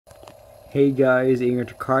Hey guys,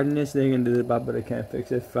 Ingrid Cardenas, they're going to do the Bob Butter Can't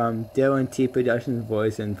Fix It from Dylan T Productions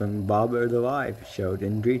voice and from Bob Butter the Live show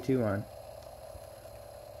in 3, 2, 1.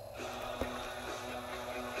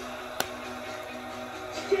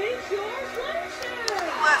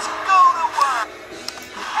 Let's go to work!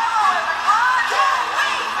 Hello everyone! Can we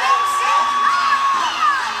fix it?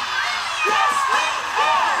 Yes we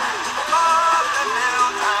can! Bob the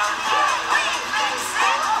Builder! Can we fix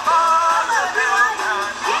it? Bob the Builder!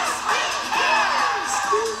 Yes we can!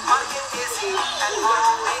 Pumpkin, Izzy, and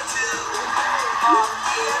Holly too.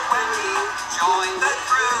 Bobby and Wendy join the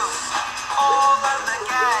crew. All of the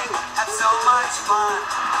gang have so much fun.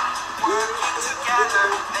 Working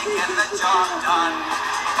together, making the job done.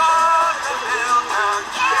 Bob the Builder.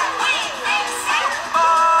 Can we fix it?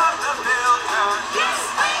 Bob the Builder.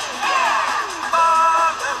 Yes we can.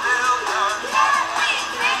 Bob the Builder. Can we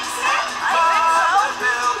fix it? Bob the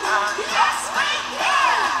Builder. Yes we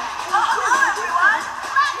can. Oh, hello everyone.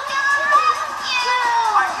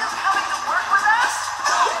 Are you coming to work with us?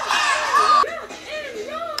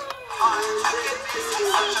 Hard to get busy,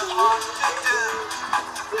 such a lot to do.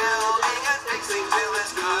 Building and fixing till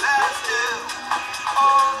as good as new.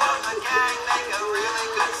 All of the gang make a really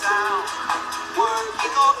good sound.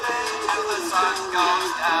 Working all day till the sun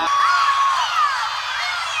goes down.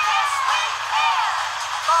 Yes we can.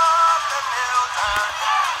 Bob the Builder.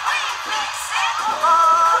 Can we fix it?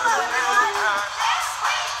 Bob the Builder. Yes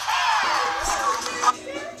we can.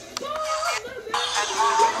 And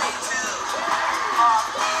Holly too.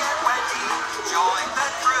 Bobby and Wendy join the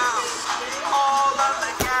crew. All of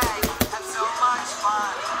the gang have so much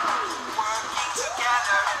fun. Working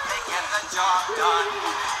together, making the job done.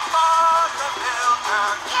 Bob the Builder.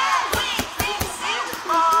 Can we fix it?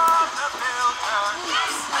 Bob the Builder.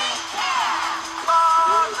 Yes we can.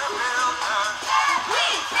 Bob the Builder. Can we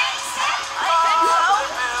fix it? Bob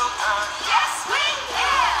the Builder. Yes we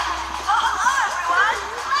can. Oh, hello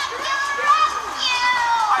everyone.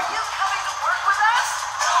 Are you coming to work with us?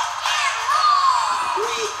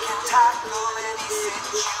 We can tackle any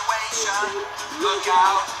situation. Look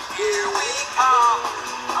out, here we come.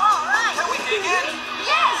 All right. Can we dig it?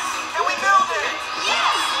 Yes. Can we build it?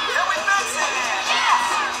 Yes. Can we fix it? Yes.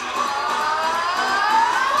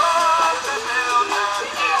 Bob the Builder.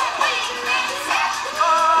 Can we fix it?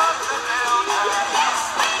 Bob the Builder. Yes,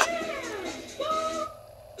 we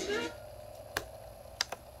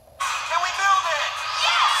can we build it?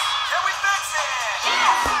 Yes. Can we fix it?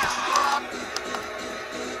 Yes. Bob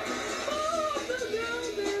the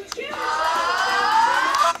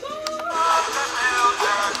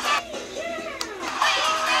Builder.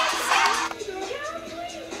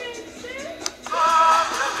 Bob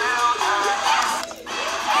the Builder.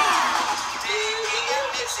 Digging and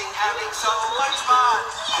mixing, having so much fun.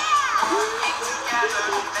 Working together,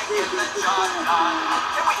 making the job done.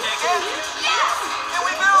 Can we dig it? Yes. Can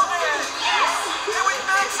we build it? Yes. Can we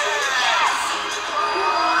fix it? Yes.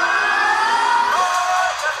 Bob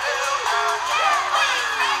the Builder. Can we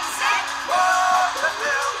fix it? Bob the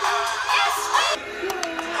Builder. Yes, we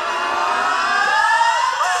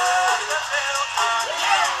Bob the Builder.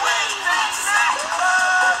 Can we fix it?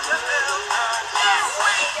 Bob the Builder. Yes,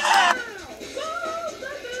 we can.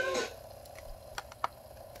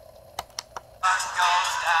 Sun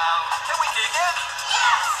goes down. Can we dig it?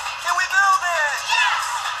 Yes. Can we build it? Yes.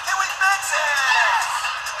 Can we fix it? Yes.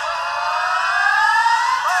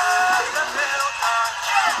 Bob the Builder.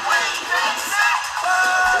 Can we fix it?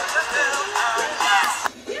 Bob the Builder. Yes.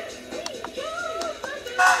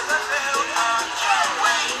 Bob the Builder. Can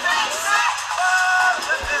we fix it? Bob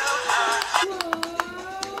the Builder.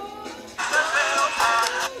 The Builder.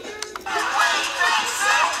 Can we fix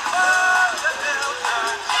it? Bob the Builder.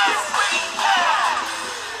 Yes, we can.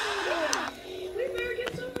 We better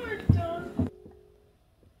get some work done.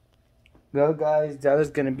 Well guys, that is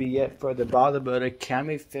going to be it for the Bob the Builder Can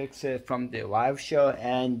We Fix It from the live show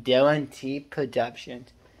and Dylan T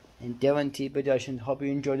Productions. And Dylan T Productions, hope you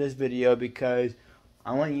enjoyed this video because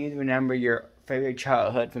I want you to remember your favorite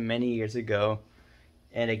childhood from many years ago.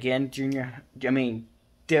 And again, Dylan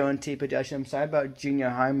T Productions, I'm sorry about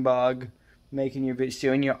Junior Heimbog making your video,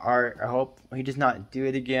 doing your art. I hope he does not do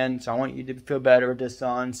it again, so I want you to feel better with this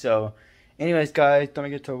song. So anyways guys, don't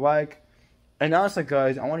forget to like. And also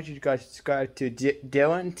guys, I want you guys to subscribe to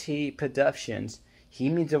Dylan T Productions. He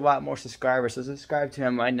needs a lot more subscribers, so subscribe to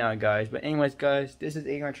him right now guys. But anyways guys, this is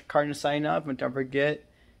Ingrid Cardenas signing off, and don't forget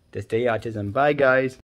to stay autism. Bye guys.